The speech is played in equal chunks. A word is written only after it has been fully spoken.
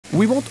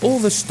We want all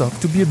the stock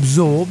to be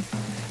absorbed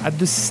at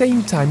the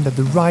same time that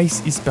the rice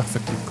is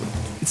perfectly cooked.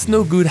 It's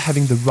no good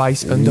having the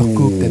rice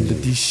undercooked and the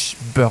dish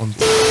burnt.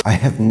 I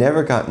have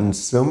never gotten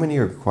so many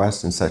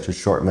requests in such a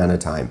short amount of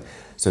time.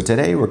 So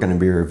today we're going to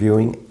be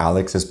reviewing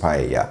Alex's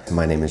paella.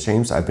 My name is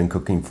James. I've been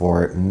cooking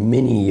for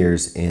many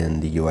years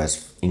in the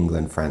US,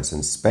 England, France,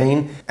 and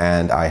Spain,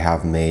 and I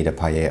have made a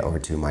paella or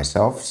two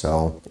myself.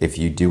 So if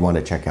you do want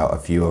to check out a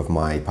few of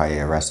my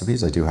paella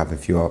recipes, I do have a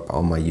few up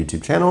on my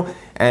YouTube channel.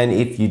 And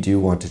if you do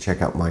want to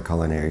check out my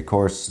culinary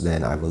course,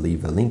 then I will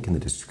leave a link in the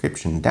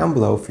description down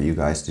below for you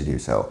guys to do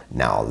so.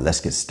 Now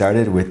let's get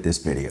started with this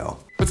video.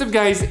 What's up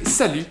guys?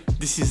 Salut,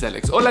 this is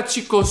Alex. Hola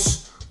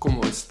chicos.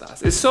 ¿Cómo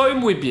estás? Estoy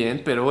muy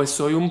bien, pero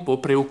estoy un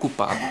poco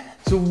preocupado.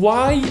 So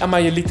why am I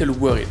a little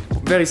worried?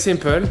 Very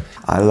simple.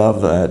 I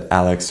love that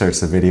Alex starts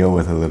the video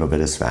with a little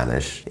bit of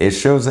Spanish. It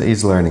shows that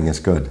he's learning. It's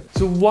good.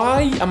 So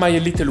why am I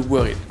a little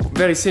worried?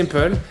 Very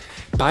simple.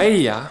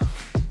 Paella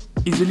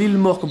is a little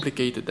more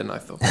complicated than I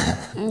thought.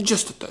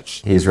 Just a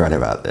touch. He's right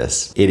about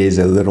this. It is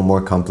a little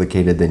more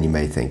complicated than you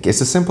may think.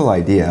 It's a simple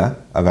idea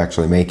of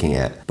actually making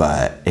it,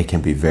 but it can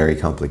be very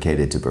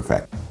complicated to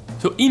perfect.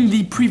 So in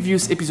the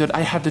previous episode,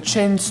 I had the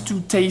chance to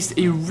taste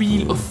a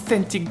real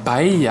authentic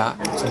paella.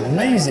 It's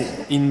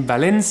amazing. In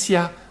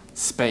Valencia,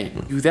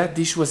 Spain. That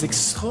dish was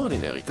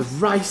extraordinary. The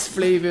rice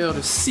flavor,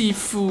 the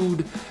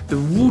seafood, the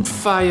wood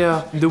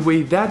fire, the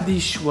way that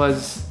dish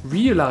was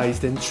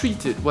realized and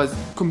treated was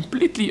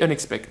completely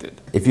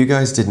unexpected. If you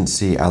guys didn't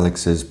see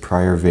Alex's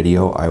prior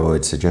video, I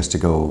would suggest to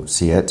go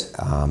see it.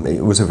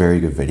 It was a very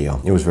good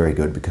video. It was very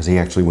good because he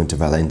actually went to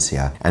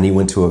Valencia and he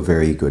went to a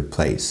very good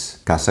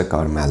place, Casa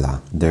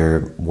Carmela.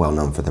 They're well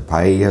known for the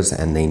paellas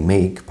and they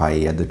make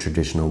paella the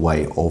traditional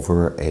way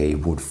over a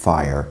wood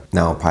fire.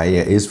 Now,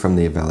 paella is from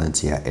the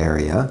Valencia area.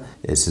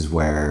 This is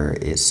where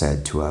it's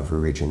said to have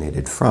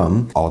originated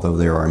from, although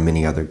there are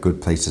many other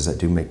good places that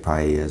do make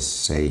paellas,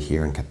 say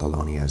here in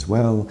Catalonia as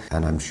well,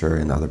 and I'm sure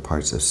in other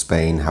parts of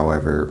Spain.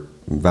 However,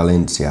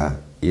 Valencia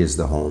is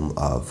the home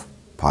of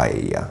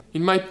paella.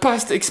 In my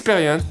past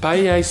experience,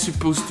 paella is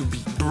supposed to be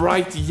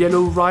bright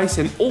yellow rice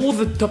and all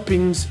the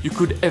toppings you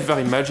could ever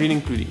imagine,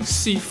 including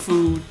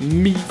seafood,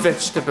 meat,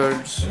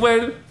 vegetables.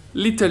 Well,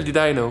 little did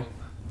I know,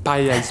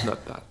 paella is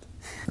not that.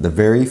 The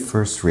very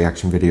first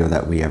reaction video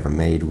that we ever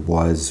made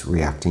was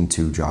reacting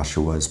to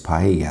Joshua's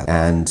paella.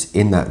 And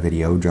in that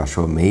video,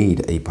 Joshua made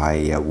a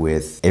paella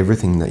with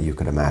everything that you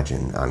could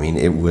imagine. I mean,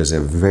 it was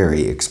a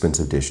very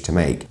expensive dish to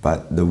make.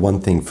 But the one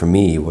thing for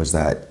me was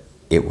that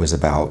it was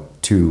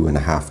about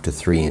 2.5 to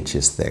 3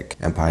 inches thick.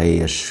 And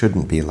paella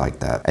shouldn't be like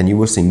that. And you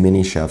will see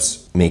many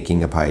chefs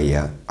making a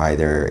paella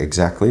either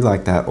exactly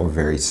like that or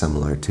very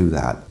similar to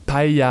that.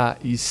 Paella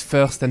is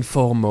first and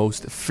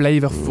foremost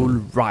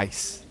flavorful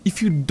rice.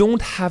 If you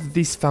don't have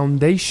this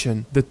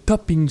foundation, the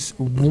toppings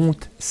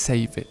won't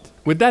save it.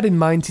 With that in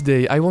mind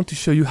today, I want to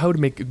show you how to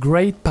make a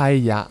great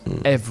paella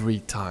every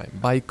time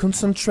by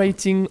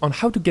concentrating on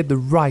how to get the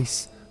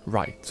rice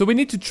right. So we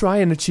need to try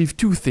and achieve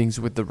two things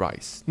with the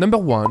rice. Number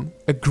one,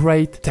 a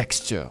great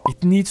texture.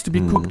 It needs to be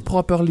cooked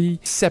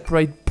properly,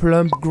 separate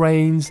plump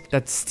grains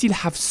that still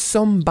have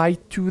some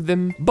bite to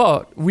them.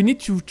 But we need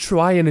to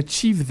try and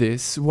achieve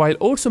this while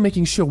also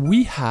making sure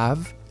we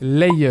have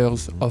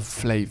layers of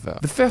flavor.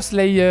 The first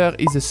layer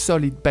is a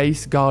solid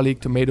base: garlic,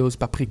 tomatoes,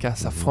 paprika,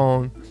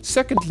 saffron.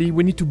 Secondly,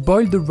 we need to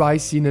boil the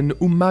rice in an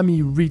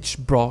umami-rich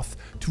broth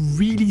to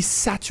really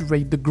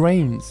saturate the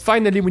grains.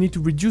 Finally, we need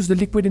to reduce the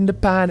liquid in the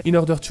pan in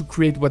order to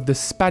create what the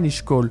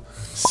Spanish call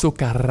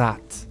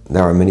socarrat.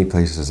 There are many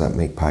places that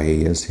make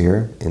paellas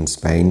here in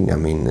Spain. I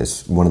mean,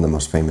 it's one of the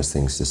most famous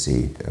things to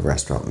see a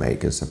restaurant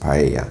make is a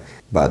paella.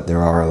 But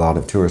there are a lot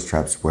of tourist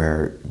traps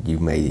where you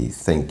may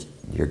think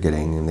you're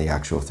getting the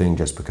actual thing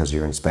just because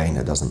you're in Spain.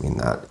 It doesn't mean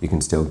that. You can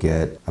still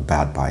get a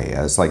bad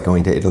paella. It's like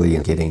going to Italy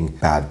and getting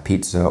bad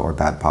pizza or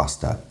bad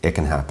pasta. It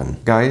can happen.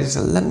 Guys,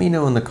 let me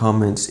know in the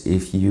comments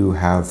if you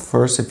have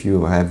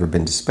ever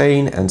been to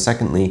Spain, and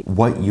secondly,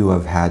 what you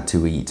have had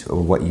to eat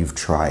or what you've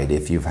tried.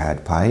 If you've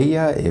had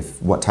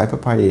paella, what type of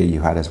paella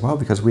you had as well,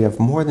 because we have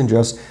more than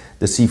just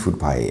the seafood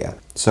paella.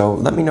 So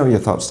let me know your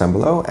thoughts down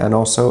below, and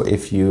also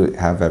if you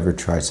have ever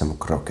tried some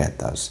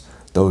croquetas.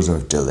 Those are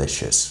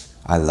delicious.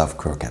 I love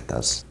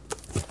croquetas.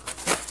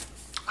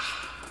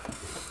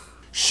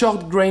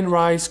 Short grain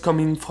rice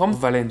coming from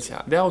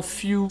Valencia. There are a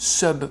few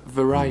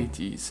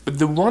sub-varieties, but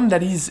the one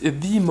that is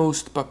the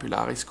most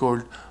popular is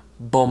called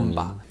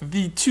bomba.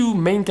 The two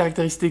main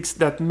characteristics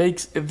that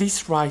makes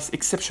this rice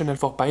exceptional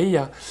for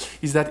paella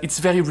is that it's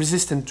very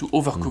resistant to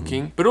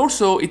overcooking, but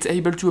also it's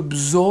able to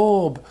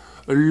absorb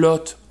a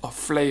lot of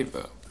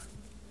flavor.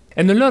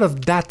 And a lot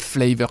of that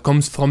flavor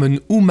comes from an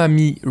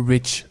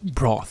umami-rich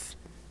broth.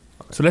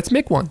 So let's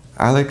make one.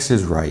 Alex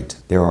is right.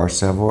 There are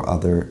several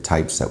other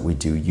types that we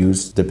do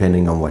use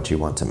depending on what you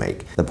want to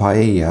make. The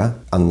paella,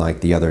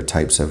 unlike the other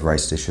types of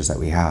rice dishes that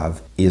we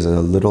have, is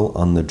a little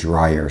on the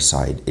drier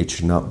side. It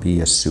should not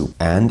be a soup,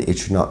 and it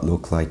should not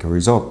look like a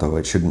risotto.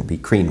 It shouldn't be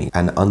creamy.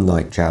 And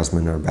unlike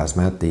jasmine or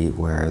basmati,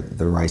 where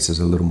the rice is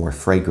a little more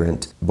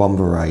fragrant,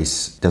 bomba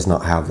rice does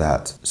not have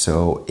that.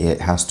 So it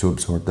has to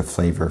absorb the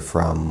flavor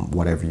from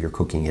whatever you're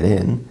cooking it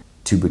in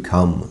to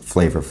become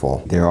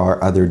flavorful. There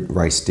are other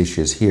rice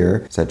dishes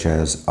here, such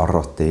as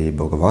arroz de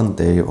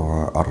bogavante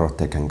or arroz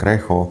de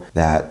cangrejo,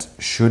 that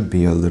should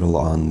be a little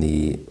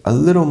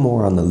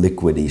more on the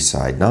liquidy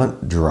side,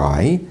 not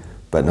dry,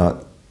 but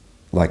not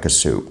like a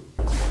soup.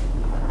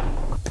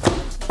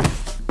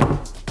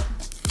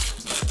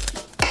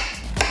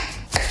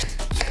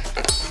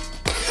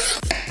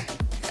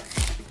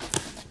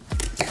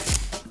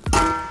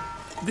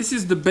 This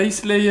is the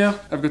base layer.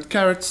 I've got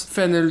carrots,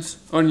 fennels,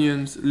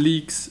 onions,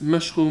 leeks,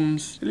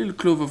 mushrooms, a little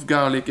clove of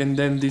garlic, and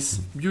then this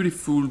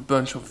beautiful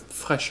bunch of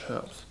fresh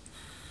herbs.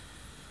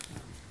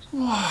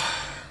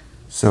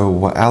 So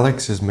what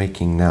Alex is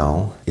making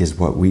now is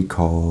what we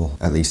call,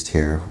 at least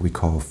here, we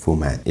call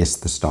fumet. It's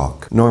the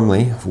stock.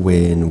 Normally,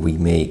 when we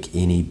make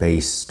any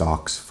base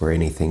stocks for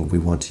anything, we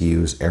want to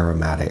use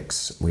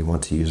aromatics. We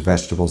want to use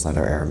vegetables that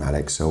are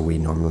aromatic, so we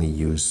normally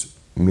use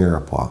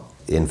mirepoix.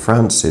 In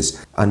France,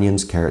 it's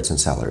onions, carrots, and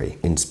celery.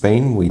 In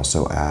Spain, we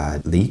also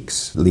add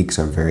leeks. Leeks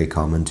are very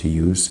common to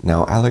use.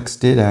 Now, Alex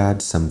did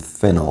add some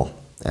fennel.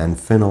 And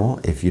fennel,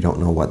 if you don't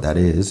know what that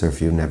is, or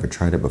if you've never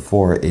tried it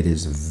before, it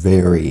is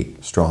very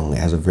strong. It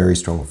has a very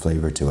strong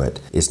flavor to it.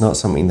 It's not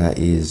something that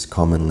is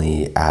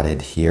commonly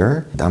added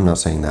here. I'm not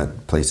saying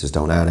that places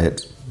don't add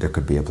it. There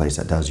could be a place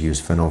that does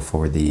use fennel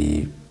for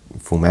the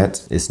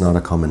fumet. It's not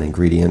a common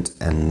ingredient,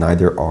 and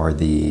neither are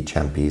the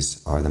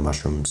champis or the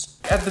mushrooms.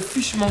 At the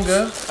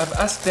fishmonger, I've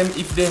asked them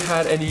if they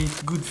had any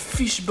good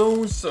fish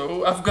bones.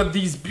 So I've got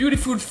these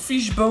beautiful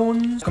fish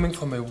bones coming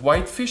from a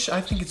white fish.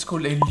 I think it's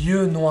called a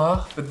lieu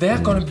noir, but they're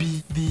gonna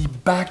be the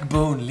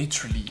backbone,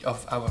 literally,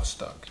 of our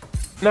stock.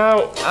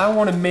 Now, I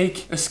want to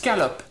make a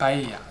scallop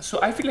paella, so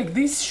I feel like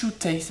this should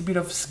taste a bit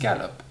of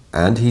scallop.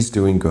 And he's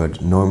doing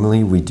good.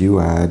 Normally, we do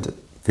add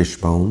fish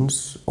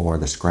bones or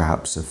the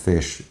scraps of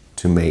fish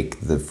to make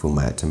the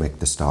fumet, to make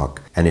the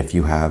stock. And if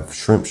you have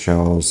shrimp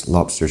shells,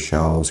 lobster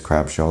shells,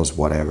 crab shells,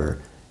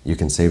 whatever, you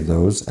can save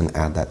those and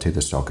add that to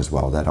the stock as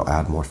well. That'll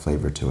add more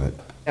flavor to it.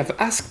 I've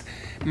asked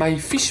my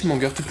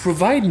fishmonger to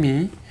provide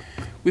me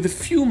with a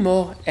few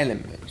more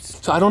elements.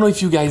 So I don't know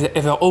if you guys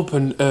ever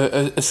opened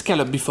a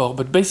scallop before,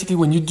 but basically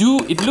when you do,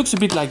 it looks a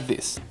bit like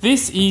this.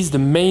 This is the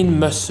main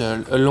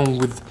muscle along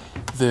with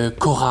the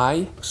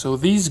corail. So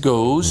this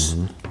goes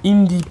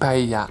in the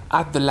paella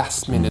at the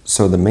last minute.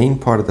 So the main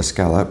part of the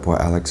scallop,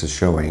 what Alex is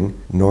showing,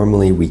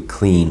 normally we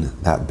clean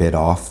that bit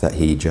off that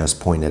he just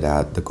pointed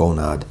at, the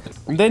gonad.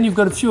 And then you've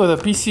got a few other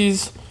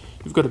pieces.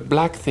 You've got a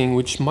black thing,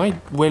 which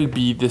might well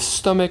be the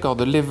stomach or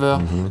the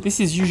liver. This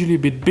is usually a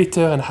bit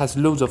bitter and has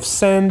loads of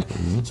sand.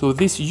 So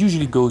this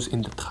usually goes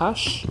in the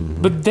trash.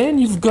 But then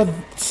you've got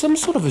some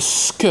sort of a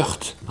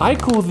skirt. I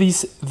call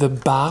this the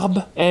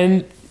barbe.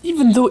 And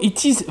even though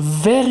it is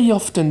very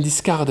often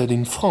discarded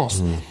in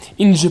France,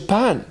 in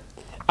Japan,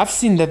 I've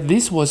seen that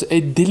this was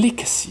a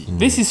delicacy.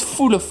 This is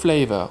full of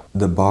flavor.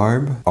 The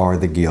barb are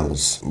the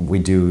gills. We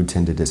do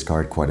tend to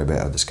discard quite a bit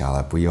of the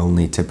scallop. We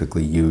only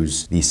typically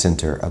use the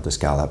center of the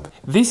scallop.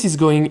 This is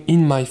going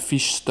in my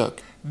fish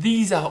stock.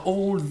 These are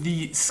all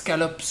the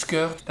scallop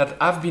skirt that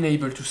I've been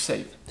able to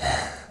save.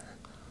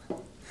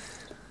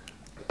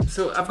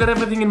 So I've got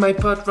everything in my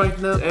pot right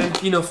now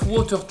and enough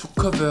water to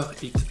cover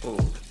it all.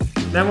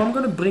 Now I'm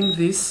gonna bring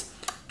this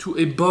to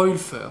a boil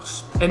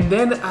first, and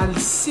then I'll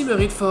simmer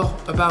it for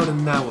about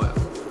an hour.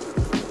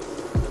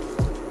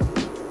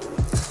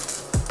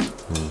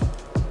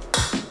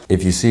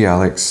 If you see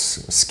Alex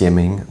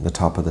skimming the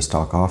top of the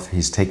stock off,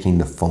 he's taking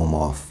the foam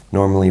off.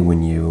 Normally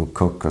when you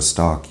cook a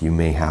stock, you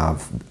may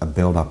have a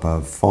buildup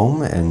of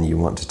foam and you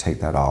want to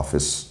take that off.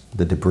 It's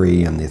the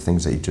debris and the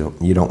things that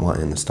you don't want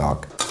in the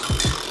stock.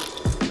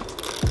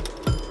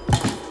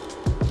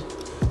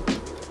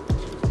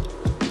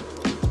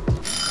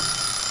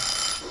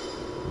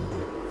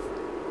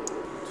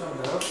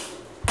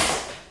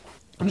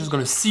 I'm just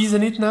gonna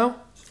season it now.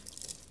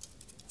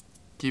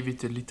 Give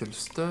it a little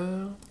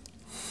stir.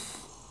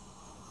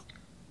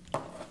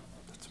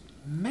 That's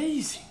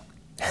amazing.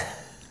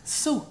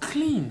 So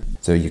clean.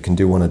 So you can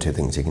do one of two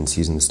things. You can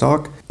season the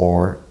stock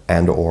or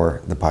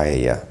the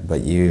paella,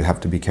 but you have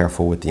to be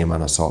careful with the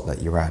amount of salt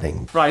that you're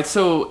adding. Right,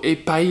 so a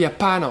paella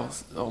pan,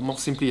 or more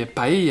simply a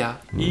paella,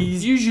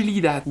 is usually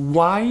that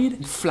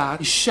wide,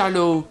 flat,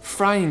 shallow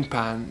frying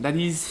pan that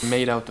is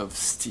made out of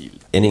steel.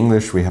 In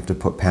English, we have to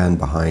put pan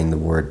behind the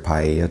word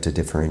paella to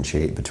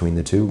differentiate between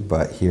the two,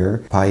 but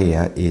here,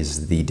 paella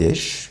is the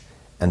dish,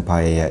 and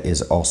paella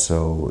is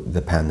also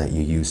the pan that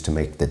you use to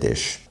make the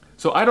dish.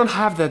 So I don't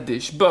have that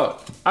dish,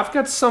 but I've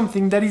got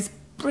something that is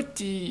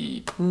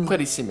pretty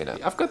similar.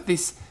 I've got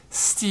this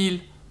steel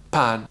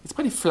pan. It's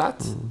pretty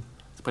flat,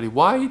 it's pretty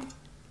wide,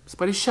 It's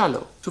pretty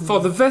shallow. So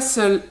for the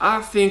vessel, I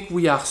think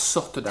we are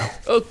sorted out.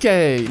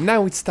 Okay,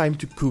 now it's time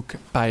to cook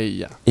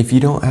paella. If you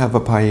don't have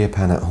a paella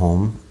pan at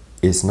home,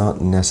 it's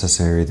not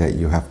necessary that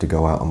you have to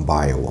go out and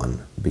buy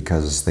one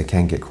because they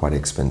can get quite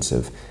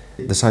expensive.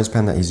 The size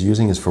pan that he's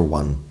using is for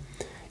one.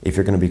 If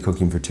you're going to be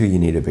cooking for two, you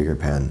need a bigger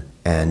pan,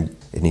 and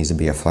it needs to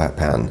be a flat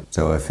pan.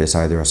 So if it's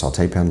either a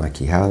saute pan like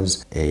he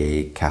has,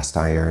 a cast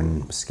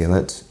iron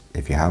skillet,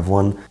 if you have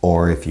one,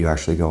 or if you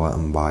actually go out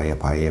and buy a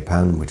paella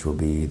pan, which will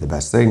be the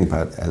best thing,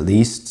 but at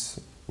least,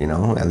 you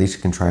know, at least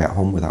you can try at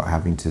home without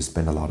having to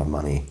spend a lot of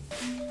money.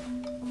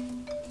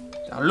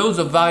 There are loads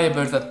of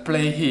variables at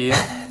play here.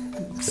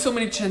 So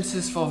many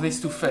chances for this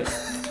to fail.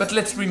 But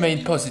let's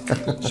remain positive,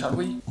 shall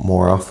we?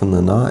 More often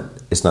than not,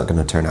 it's not going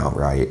to turn out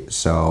right.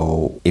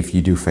 So if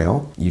you do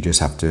fail, you just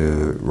have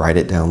to write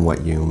it down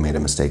what you made a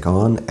mistake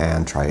on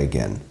and try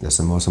again. That's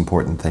the most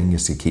important thing,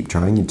 is to keep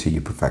trying until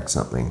you perfect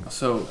something.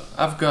 So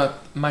I've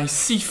got my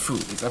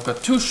seafood. I've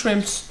got 2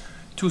 shrimps,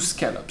 2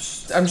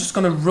 scallops. I'm just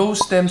gonna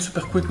roast them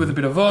super quick with a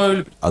bit of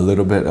oil. A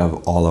little bit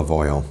of olive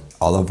oil.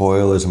 Olive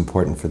oil is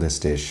important for this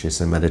dish.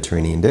 It's a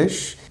Mediterranean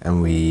dish,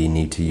 and we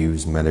need to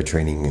use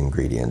Mediterranean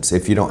ingredients.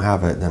 If you don't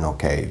have it, then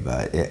okay,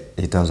 but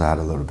it does add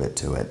a little bit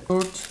to it.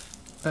 Salt,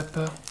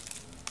 pepper.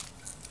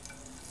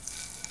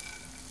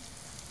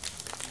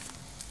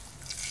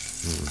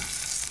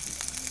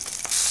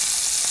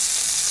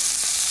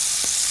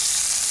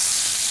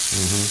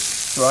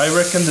 So I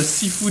reckon the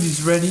seafood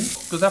is ready,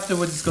 because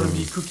afterwards it's going to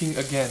be cooking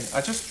again.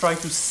 I just try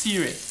to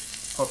sear it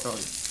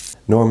properly.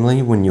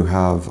 Normally when you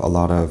have a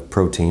lot of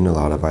protein, a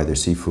lot of either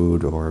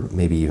seafood or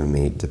maybe even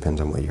meat, depends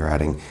on what you're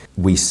adding,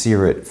 we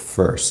sear it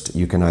first.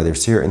 You can either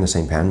sear it in the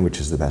same pan, which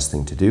is the best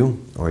thing to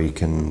do, or you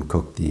can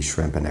cook the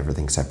shrimp and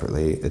everything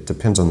separately. It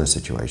depends on the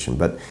situation.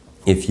 But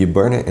if you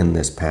burn it in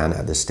this pan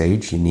at this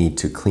stage, you need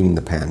to clean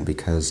the pan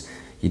because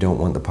you don't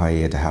want the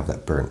paella to have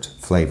that burnt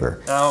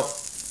flavor. Now,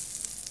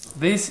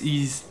 this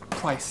is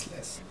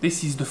priceless.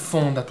 This is the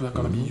fond that we're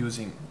going to be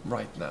using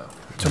right now.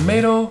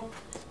 Tomato,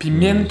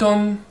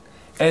 pimienton,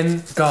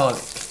 and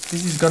garlic.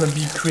 This is gonna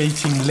be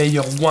creating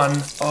layer 1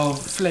 of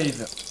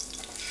flavor.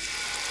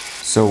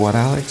 So what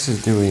Alex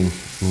is doing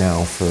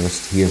now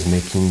first, he is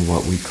making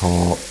what we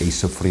call a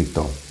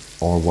sofrito,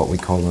 or what we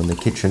call in the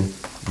kitchen,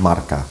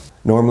 marca.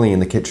 Normally in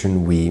the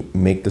kitchen we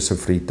make the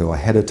sofrito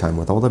ahead of time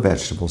with all the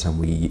vegetables and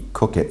we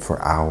cook it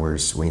for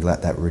hours. We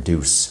let that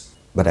reduce.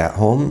 But at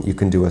home, you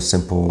can do a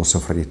simple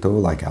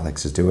sofrito like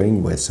Alex is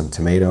doing with some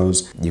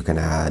tomatoes. You can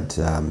add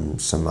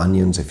some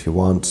onions if you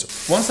want.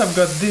 Once I've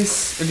got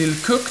this a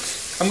little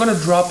cooked, I'm gonna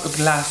drop a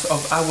glass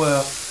of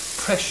our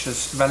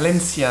precious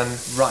Valencian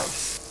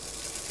rice.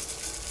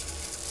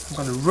 I'm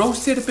gonna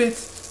roast it a bit.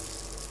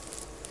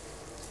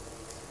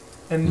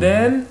 And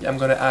then I'm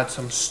gonna add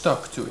some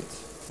stock to it.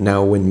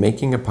 Now, when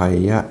making a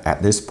paella,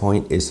 at this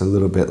point, it's a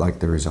little bit like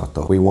the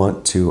risotto. We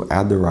want to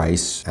add the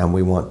rice and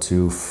we want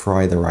to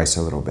fry the rice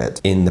a little bit.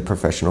 In the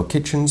professional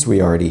kitchens,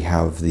 we already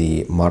have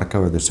the marca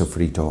or the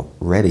sofrito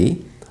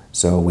ready.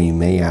 So we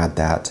may add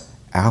that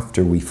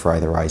after we fry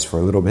the rice for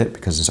a little bit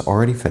because it's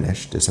already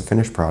finished. It's a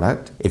finished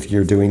product. If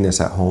you're doing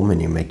this at home and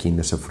you're making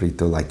the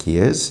sofrito like he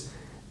is,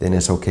 then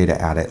it's okay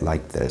to add it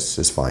like this,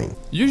 it's fine.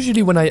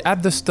 Usually when I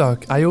add the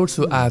stock, I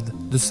also add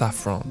the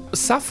saffron.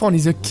 Saffron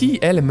is a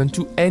key element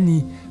to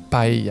any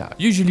paella.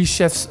 Usually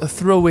chefs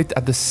throw it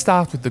at the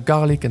start with the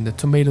garlic and the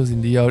tomatoes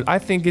in the oil. I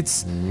think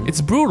it's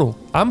brutal.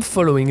 I'm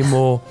following a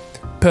more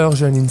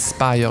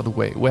Persian-inspired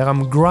way, where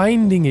I'm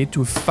grinding it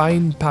to a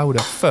fine powder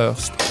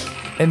first,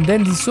 and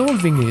then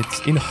dissolving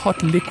it in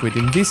hot liquid,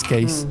 in this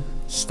case,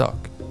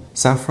 stock.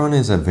 Saffron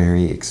is a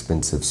very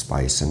expensive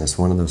spice, and it's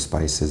one of those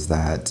spices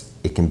that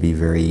it can be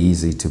very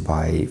easy to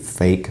buy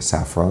fake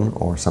saffron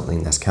or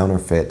something that's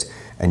counterfeit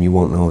and you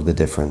won't know the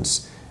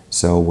difference.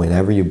 So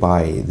whenever you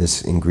buy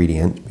this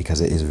ingredient, because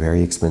it is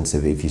very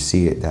expensive, if you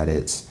see it that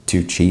it's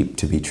too cheap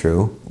to be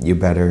true, you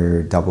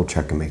better double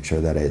check and make sure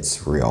that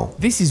it's real.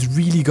 This is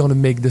really gonna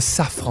make the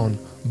saffron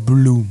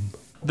bloom.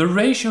 The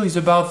ratio is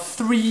about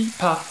 3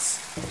 parts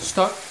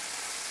stock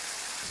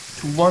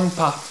to 1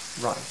 part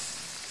rice.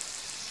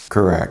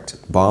 Correct.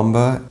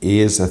 Bomba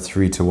is a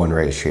 3-to-1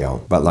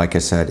 ratio, but like I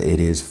said, it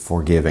is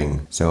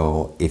forgiving.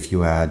 So if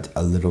you add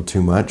a little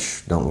too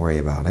much, don't worry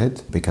about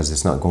it, because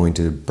it's not going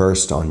to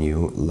burst on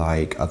you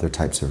like other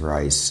types of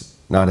rice,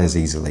 not as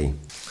easily.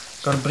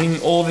 Gonna bring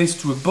all this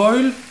to a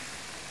boil.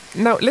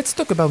 Now let's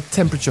talk about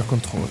temperature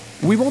control.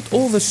 We want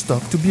all the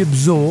stock to be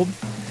absorbed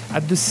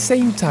at the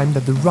same time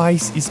that the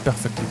rice is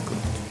perfectly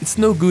cooked. It's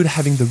no good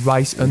having the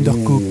rice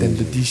undercooked and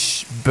the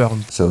dish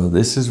burned. So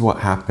this is what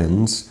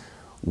happens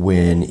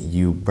when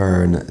you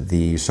burn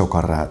the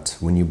socarrat,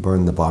 when you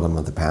burn the bottom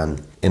of the pan.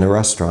 In a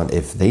restaurant,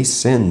 if they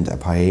send a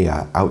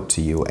paella out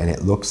to you and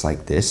it looks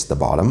like this, the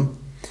bottom,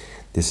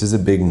 this is a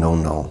big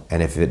no-no.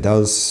 And if it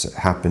does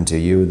happen to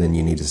you, then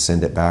you need to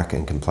send it back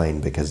and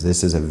complain, because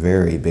this is a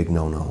very big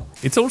no-no.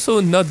 It's also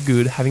not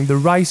good having the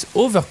rice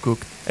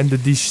overcooked and the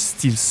dish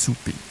still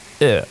soupy.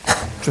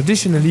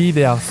 Traditionally,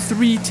 there are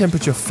 3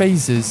 temperature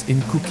phases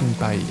in cooking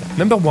paella.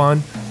 Number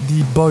 1,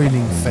 the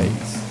boiling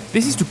phase.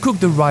 This is to cook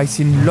the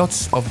rice in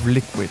lots of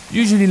liquid,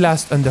 usually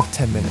lasts under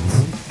 10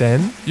 minutes.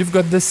 Then you've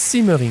got the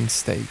simmering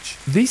stage.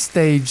 This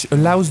stage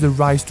allows the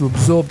rice to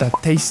absorb that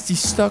tasty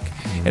stock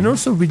and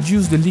also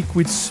reduce the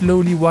liquid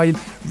slowly while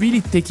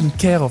really taking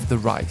care of the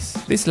rice.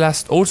 This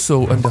lasts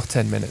also under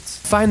 10 minutes.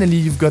 Finally,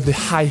 you've got the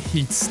high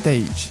heat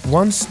stage.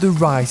 Once the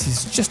rice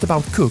is just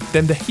about cooked,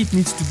 then the heat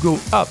needs to go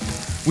up.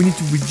 We need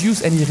to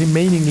reduce any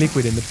remaining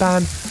liquid in the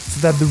pan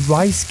so that the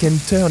rice can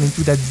turn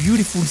into that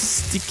beautiful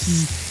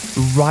sticky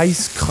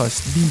rice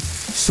crust, the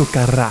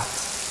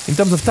sokarat. In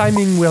terms of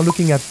timing, we're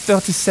looking at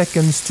 30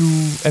 seconds to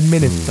a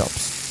minute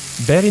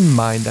tops. Bear in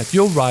mind that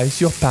your rice,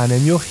 your pan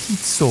and your heat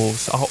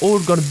source are all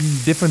going to be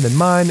different than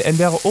mine, and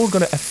they're all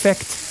going to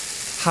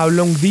affect how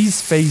long these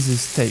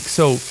phases take.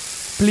 So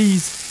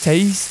please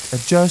taste,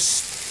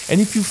 adjust, and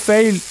if you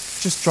fail,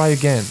 just try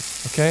again,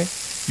 okay?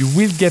 You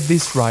will get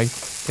this right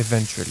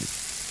eventually.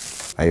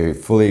 I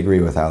fully agree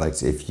with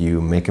Alex. If you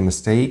make a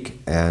mistake,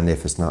 and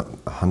if it's not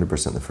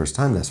 100% the first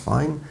time, that's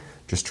fine.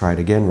 Just try it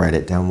again, write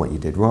it down what you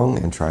did wrong,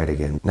 and try it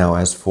again. Now,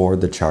 as for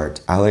the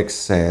chart, Alex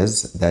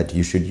says that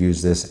you should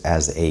use this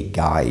as a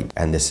guide,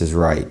 and this is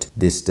right.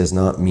 This does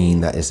not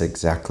mean that it's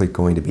exactly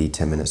going to be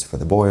 10 minutes for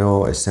the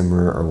boil, a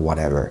simmer, or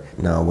whatever.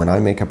 Now, when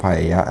I make a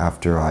paella,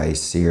 after I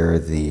sear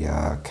the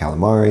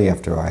calamari,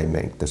 after I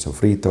make the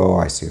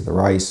sofrito, I sear the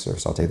rice or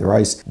saute the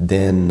rice,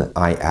 then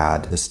I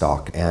add the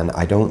stock. And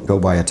I don't go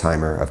by a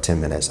timer of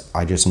 10 minutes.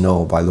 I just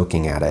know by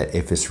looking at it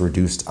if it's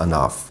reduced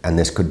enough. And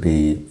this could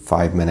be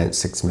 5 minutes,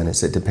 6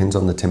 minutes. It depends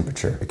on the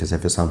temperature, because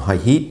if it's on high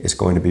heat, it's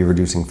going to be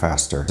reducing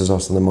faster. This is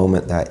also the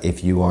moment that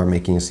if you are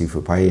making a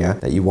seafood paella,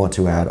 that you want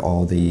to add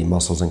all the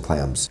mussels and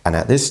clams. And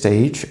at this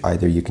stage,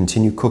 either you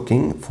continue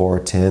cooking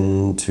for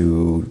 10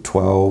 to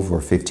 12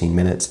 or 15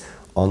 minutes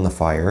on the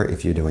fire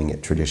if you're doing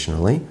it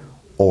traditionally,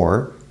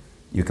 or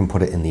you can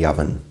put it in the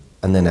oven.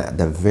 And then at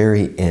the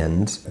very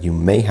end, you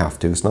may have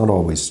to, it's not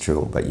always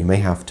true, but you may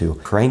have to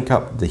crank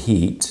up the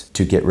heat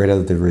to get rid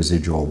of the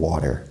residual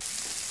water.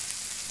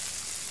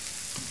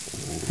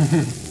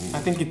 I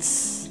think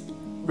it's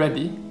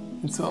ready,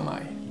 and so am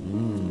I.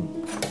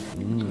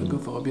 I'll go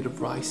for a bit of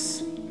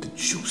rice, the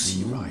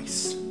juicy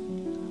rice.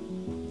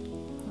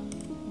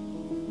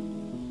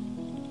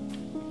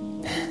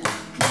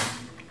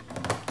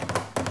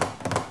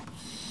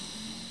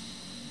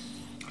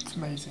 It's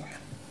amazing.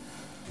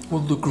 All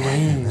the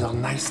grains are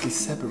nicely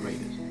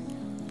separated.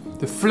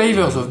 The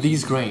flavors of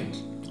these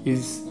grains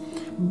is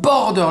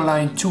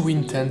borderline too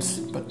intense,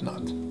 but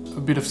not.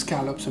 A bit of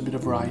scallops, a bit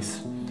of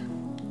rice.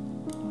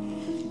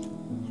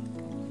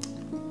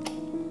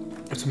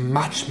 It's a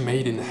match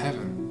made in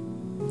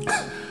heaven.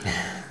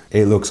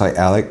 It looks like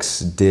Alex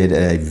did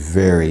a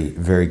very,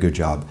 very good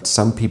job.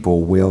 Some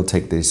people will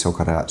take the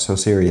sokarat so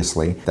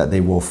seriously that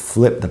they will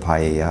flip the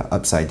paella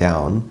upside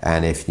down,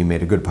 and if you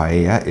made a good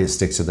paella, it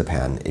sticks to the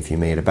pan. If you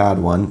made a bad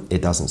one,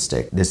 it doesn't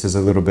stick. This is a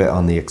little bit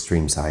on the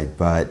extreme side,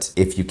 but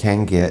if you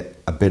can get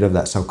a bit of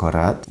that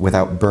sokarat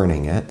without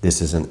burning it,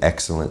 this is an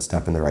excellent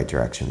step in the right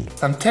direction.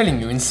 I'm telling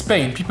you, in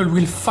Spain, people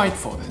will fight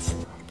for this.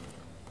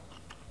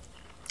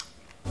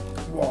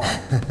 Wow.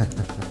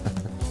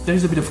 There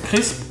is a bit of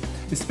crisp,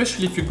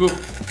 especially if you go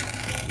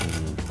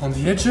on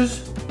the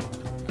edges.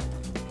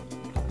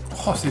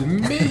 Oh, c'est le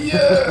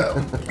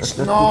meilleur! It's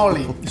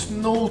gnarly, it's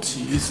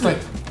naughty, it's like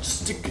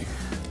sticky.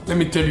 Let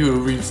me tell you a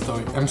real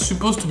story. I'm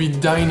supposed to be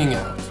dining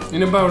out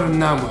in about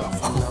an hour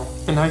from now.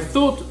 And I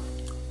thought,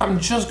 I'm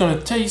just gonna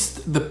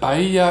taste the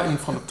paella in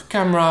front of the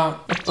camera.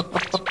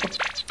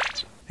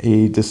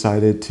 He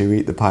decided to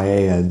eat the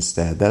paella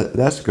instead.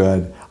 That's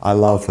good. I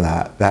love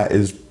that. That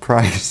is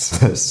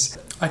priceless.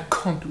 I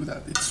can't do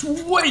that. It's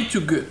way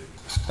too good.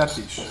 That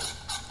dish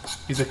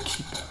is a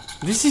keeper.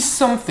 This is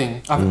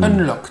something I've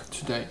unlocked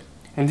today.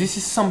 And this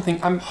is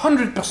something I'm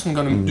 100%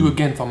 gonna do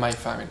again for my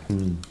family.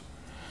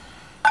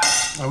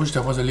 I wish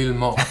there was a little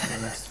more, to be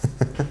honest.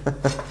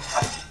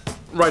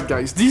 Right,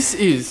 guys, this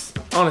is,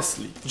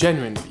 honestly,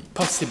 genuinely,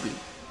 possibly,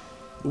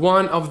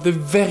 one of the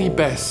very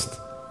best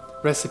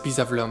recipes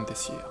I've learned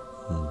this year.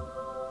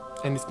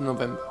 And it's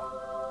November.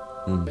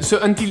 So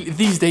until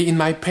this day in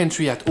my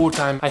pantry at all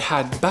time, I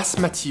had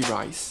basmati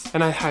rice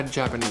and I had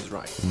Japanese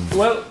rice.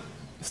 Well,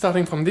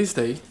 starting from this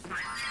day,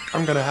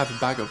 I'm gonna have a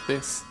bag of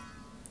this.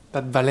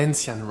 That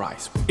Valencian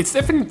rice. It's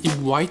definitely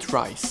white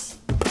rice,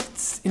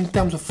 but in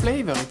terms of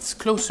flavor, it's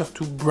closer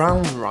to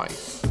brown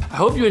rice. I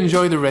hope you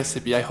enjoy the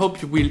recipe. I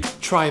hope you will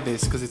try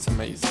this because it's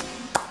amazing.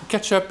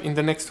 Catch up in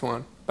the next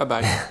one. Bye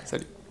bye.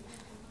 Salut.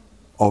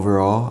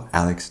 Overall,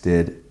 Alex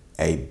did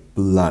a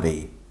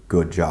bloody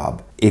good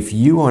job. If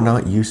you are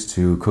not used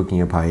to cooking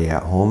a paella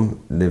at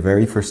home, the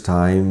very first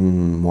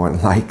time, more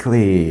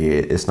likely,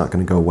 it's not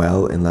going to go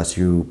well unless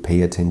you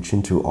pay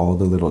attention to all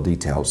the little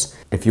details.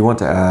 If you want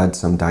to add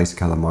some diced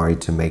calamari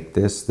to make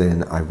this,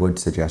 then I would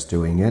suggest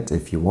doing it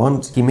if you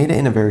want. He made it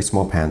in a very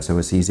small pan, so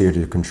it's easier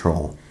to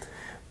control.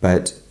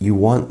 But you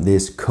want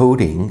this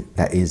coating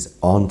that is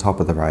on top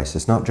of the rice.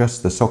 It's not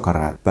just the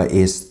sokarat, but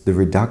it's the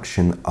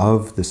reduction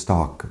of the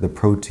stock, the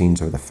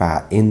proteins or the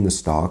fat in the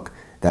stock,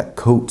 that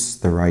coats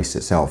the rice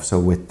itself. So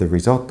with the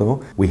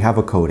risotto, we have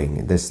a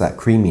coating. There's that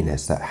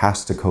creaminess that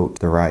has to coat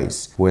the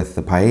rice. With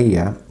the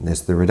paella,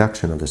 there's the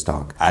reduction of the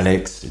stock.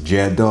 Alex,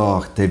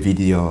 j'adore tes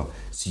vidéos.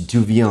 Si tu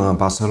viens en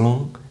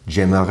Barcelone,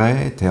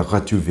 j'aimerais te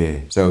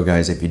retrouver. So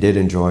guys, if you did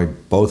enjoy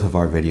both of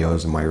our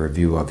videos and my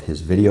review of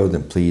his video,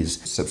 then please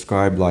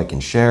subscribe, like,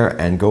 and share,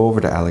 and go over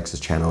to Alex's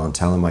channel and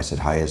tell him I said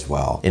hi as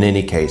well. In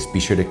any case, be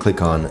sure to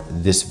click on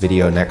this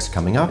video next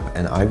coming up,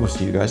 and I will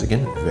see you guys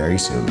again very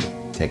soon.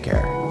 Take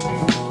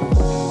care.